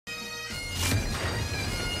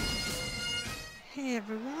Hey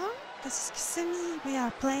everyone, this is Kasumi. We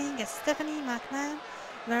are playing as Stephanie McMahon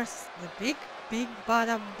versus the Big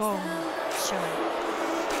Bada Bone Show.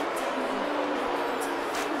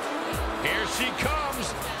 Here she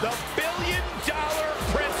comes, the billion-dollar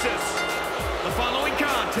princess. The following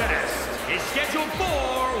contest is scheduled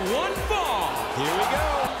for one fall. Here we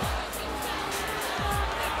go.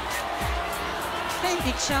 Hey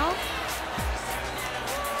Big Show.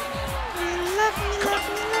 Love me.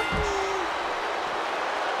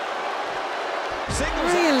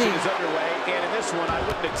 Singles action is underway, and in this one, I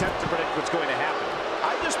wouldn't attempt to predict what's going to happen.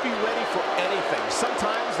 I'd just be ready for anything.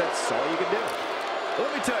 Sometimes that's all you can do.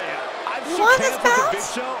 Let me tell you, I've shook hands with the Big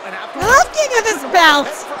Show, and afterwards, I love giving this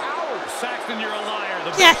belt. For hours. Saxton, you're a liar.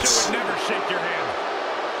 The Big Show would never shake your hand.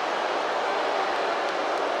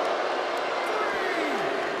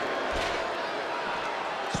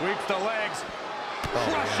 Sweeps the legs.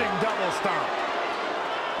 Crushing double stomp.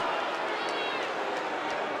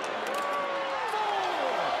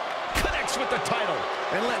 Connects with the title.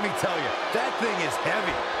 And let me tell you, that thing is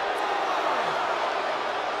heavy.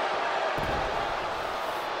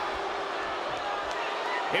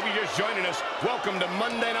 If you're just joining us, welcome to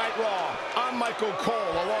Monday Night Raw. I'm Michael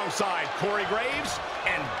Cole alongside Corey Graves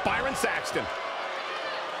and Byron Saxton.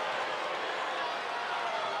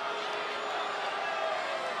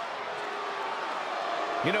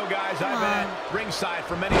 You know, guys, I've been at ringside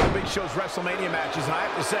for many of the Big Show's WrestleMania matches, and I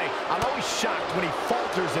have to say, I'm always shocked when he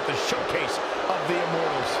falters at the showcase of the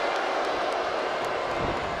Immortals.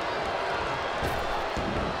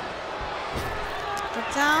 Put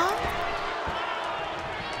down.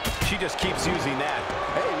 She just keeps using that.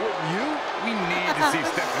 Hey, wouldn't you? We need to see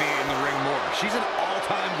Stephanie in the ring more. She's an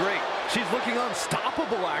all-time great. She's looking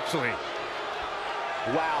unstoppable, actually.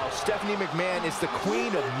 Wow, Stephanie McMahon is the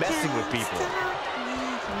queen of messing with people.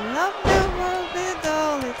 Love the world with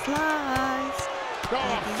all its lies.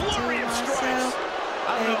 Flurry of strikes.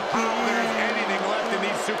 I don't know how there's anything left in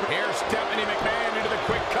these super. Here's Stephanie McMahon into the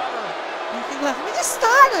quick cover. Nothing left. We just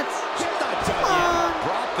started. She's not done yet.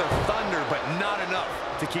 Brought the thunder, but not enough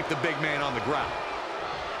to keep the big man on the ground.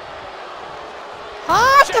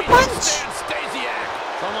 Half the punch. Stasiak.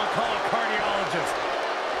 Someone call a cardiologist.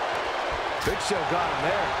 Big Show got him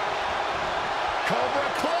there. Cobra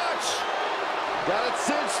clutch. Got it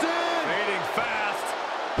cinched in. Fading fast.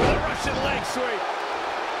 The Russian leg sweep.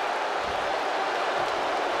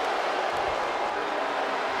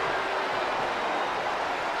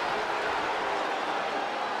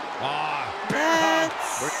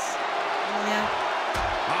 Yeah.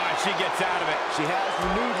 Ah, she gets out of it. She has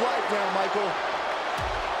renewed life now, Michael.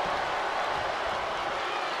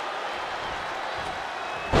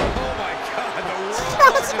 Oh my God! The world's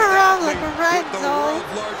Throws her around like a rag the doll. world's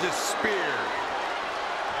largest spear.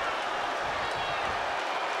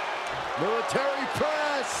 Military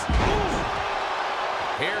press. Ooh.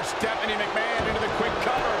 Here's Stephanie McMahon into the quick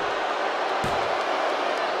cover.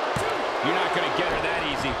 You're not going to get her that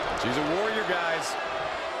easy. She's a warrior, guys.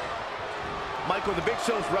 Michael, the Big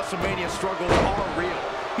Show's WrestleMania struggles are real.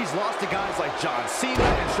 He's lost to guys like John Cena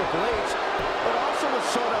and Triple H, but also was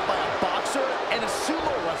shown up by a boxer and a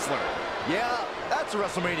sumo wrestler. Yeah, that's a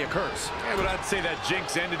WrestleMania curse. Yeah, but I'd say that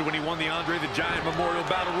jinx ended when he won the Andre the Giant Memorial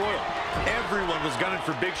Battle Royal. Everyone was gunning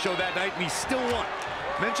for Big Show that night, and he still won.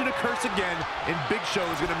 Mention a curse again, and Big Show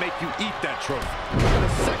is going to make you eat that trophy. And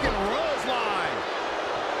a second rose line.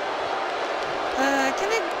 Can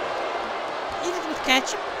I eat it with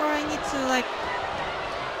ketchup, or I need to like?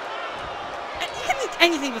 I can eat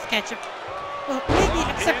anything with ketchup. Well, maybe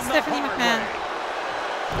except Stephanie McMahon.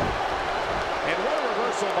 And what a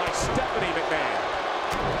reversal by Stephanie McMahon.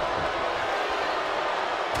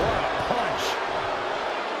 What a punch.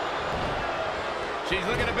 She's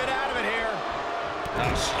looking a bit out of it here.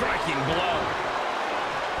 A striking blow.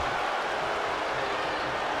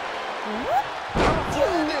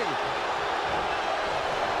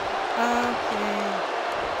 Okay.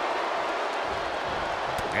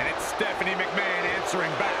 And it's Stephanie McMahon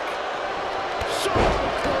answering back.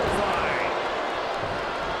 Charlotte Flair.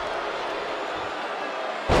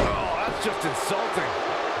 Oh, that's just insulting.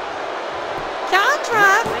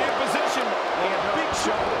 Counter. In position. And a Big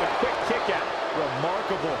Show with a quick kick out.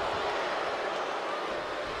 Remarkable.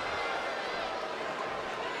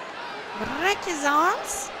 Break his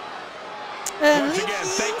arms. Once again,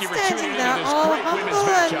 thank you for tuning into this great women's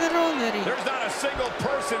matchup. There's not a single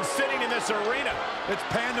person sitting in this arena. It's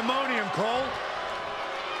pandemonium, Cole.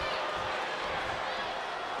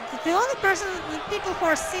 The only people who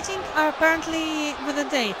are sitting are apparently with a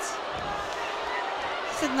date.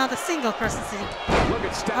 He said not a single person sitting. Look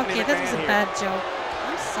at Stephanie Okay, that was a bad joke.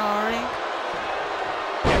 I'm sorry.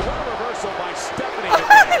 And what a reversal reversal by Stephanie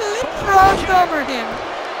McMahon. Leapfrogged over him.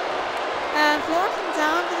 And floored him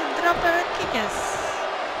down with a dropper kicks.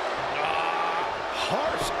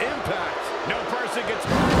 Harsh impact. No person gets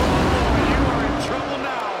hurt. Oh, you are in trouble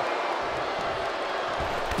now.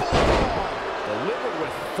 Delivered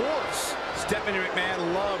with force. Stephanie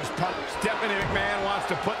McMahon loves punch. Stephanie McMahon wants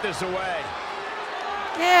to put this away.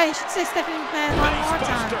 Yeah, you should say Stephanie McMahon one more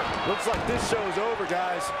time. Looks like this show's over,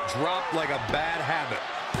 guys. Dropped like a bad habit.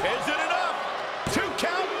 Is it enough? 2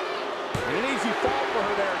 count. An easy fall for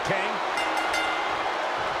her there, King.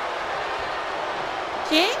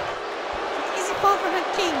 King? Easy fall for her,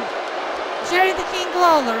 King. Jerry the King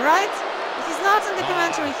Lawler, right? He's not in the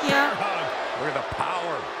commentary here. Look at the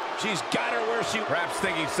power. She's got her where she... Perhaps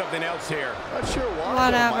thinking something else here. Not sure why,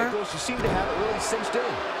 whatever. Michael. She seemed to have it really cinched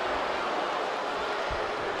in.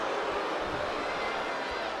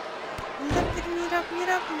 Meet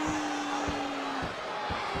up me.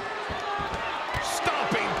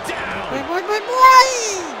 Stomping down.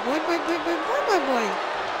 Boy.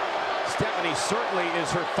 Stephanie certainly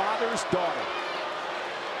is her father's daughter.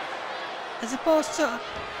 As opposed to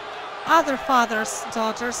other fathers'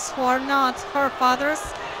 daughters who are not her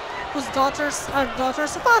fathers, whose daughters are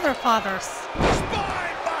daughters of other fathers.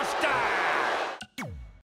 Spinebuster!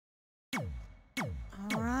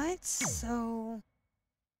 Alright, so...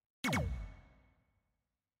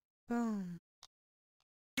 Boom.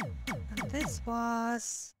 And this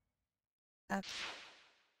was...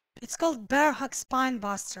 it's called Bear Hug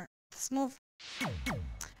Spinebuster. This move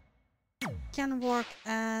can work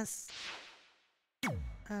as...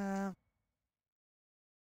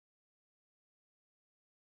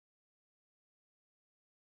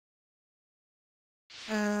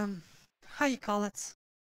 how you call it?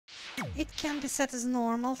 It can be set as a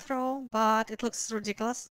normal throw, but it looks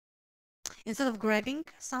ridiculous. Instead of grabbing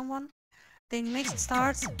someone, the animation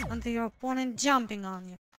starts and your opponent jumping on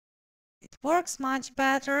you. It works much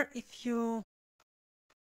better if you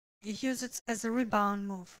use it as a rebound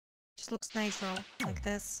move. Just looks natural, like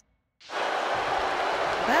this.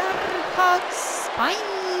 Bear Hug Spinebuster!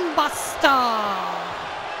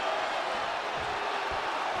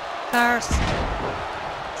 First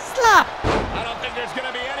slap! I don't think there's going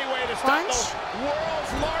to be any way to stop the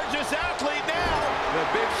world's largest athlete now. The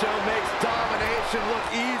Big Show makes domination look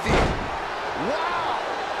easy. Wow!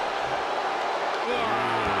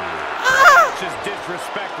 Just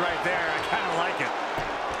disrespect right there. I kind of like it.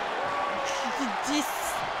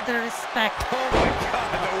 The respect. Oh my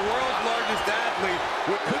God, the world's largest athlete.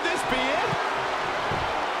 Could this be it?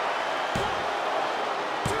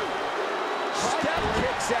 Steph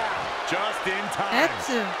kicks out. Just in time. That's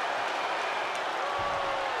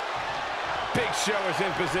Big Show is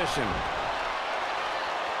in position.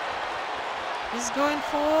 He's going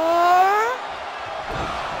for...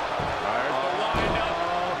 There's the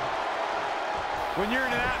windup. When you're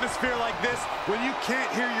in an atmosphere like this, when you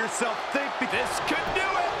can't hear yourself think, this could do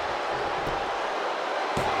it.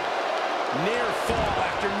 Near fall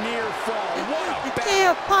after near fall. What a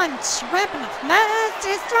KO punch, weapon of mass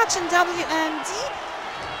destruction, WMD,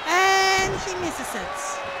 and he misses it.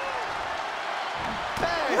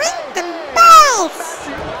 Ring the bells!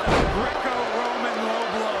 Greco-Roman low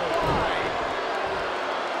blow.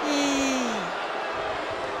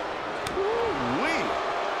 Ooh-wee.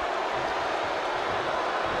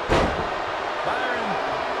 Byron,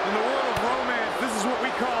 in the world of romance, this is what we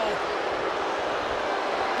call...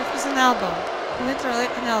 It was an elbow. Literally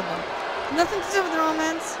an elbow. Nothing to do with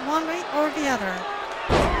romance, one way or the other.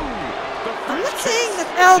 I'm not saying that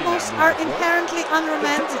elbows are inherently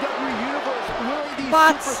unromantic,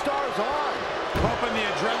 but Superstars on. Pumping the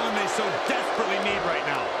adrenaline they so desperately need right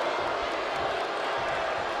now.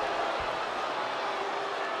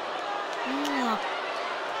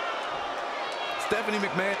 Stephanie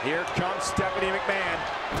McMahon. Here comes Stephanie McMahon.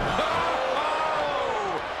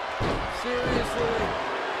 Oh! Seriously.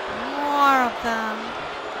 more of them.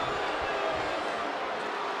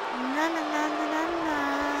 Na na na na na na.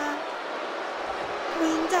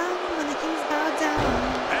 Queen down when the kings bow down.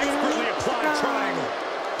 Expertly applied triangle.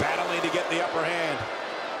 Battling to get the upper hand.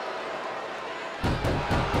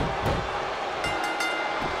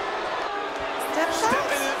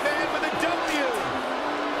 Stepping in man with a W.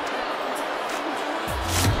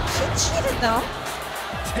 She cheated though.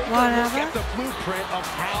 Take Whatever. a look at the blueprint of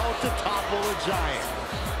how to topple a giant.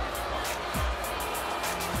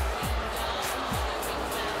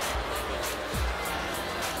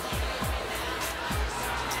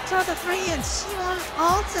 Saw the 3 and she won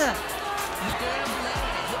Alta.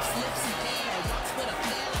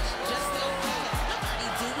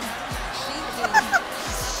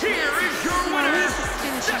 Here is your winner,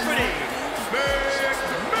 Stephanie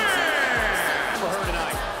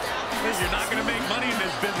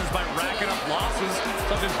business by racking up losses.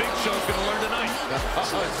 Something Big Show's going to learn tonight.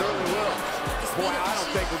 It certainly will. Boy, I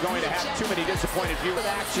don't think we're going to have too many disappointed viewers with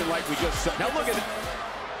action like we just saw. Now look at it.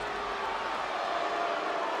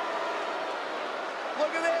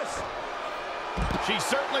 Look at this. She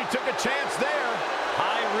certainly took a chance there.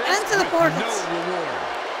 High risk And to the with portals. no reward.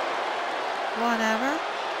 Whatever.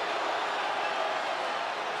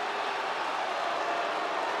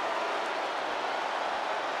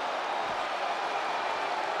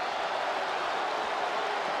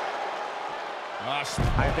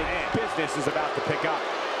 I think business is about to pick up.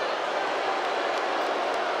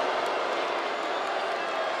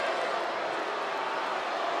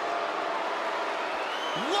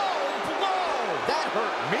 Low blow. That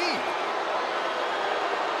hurt me.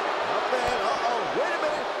 Up and wait a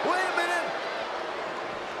minute. Wait a minute.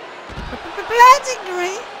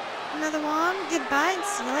 Pedigree. Another one. Goodbye and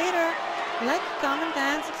see you later. Like, comment,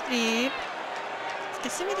 and subscribe.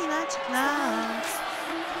 Kasumi now.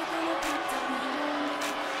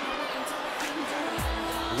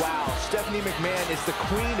 Wow, Stephanie McMahon is the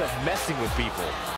queen of messing with people.